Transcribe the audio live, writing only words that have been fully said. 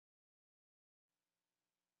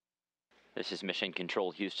This is Mission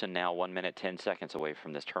Control Houston, now 1 minute 10 seconds away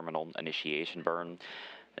from this terminal initiation burn.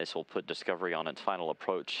 This will put Discovery on its final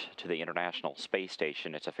approach to the International Space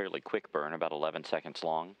Station. It's a fairly quick burn, about 11 seconds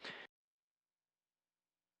long.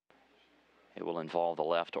 It will involve the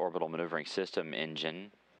left Orbital Maneuvering System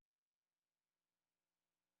engine.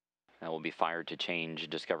 That will be fired to change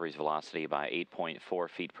Discovery's velocity by 8.4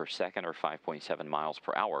 feet per second or 5.7 miles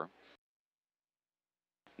per hour.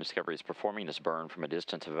 Discovery is performing this burn from a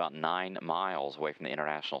distance of about 9 miles away from the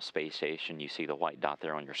International Space Station. You see the white dot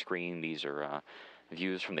there on your screen. These are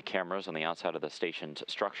views from the cameras on the outside of the station's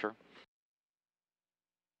structure.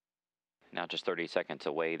 Now just 30 seconds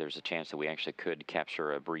away, there's a chance that we actually could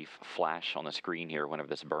capture a brief flash on the screen here whenever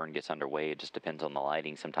this burn gets underway. It just depends on the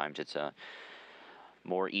lighting. Sometimes it's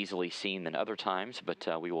more easily seen than other times, but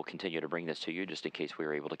we will continue to bring this to you just in case we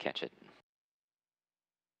are able to catch it.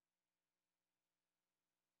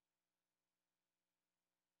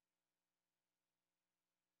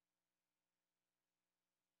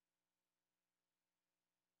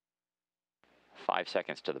 Five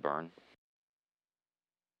seconds to the burn.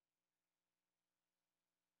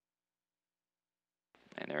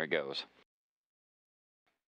 And there it goes.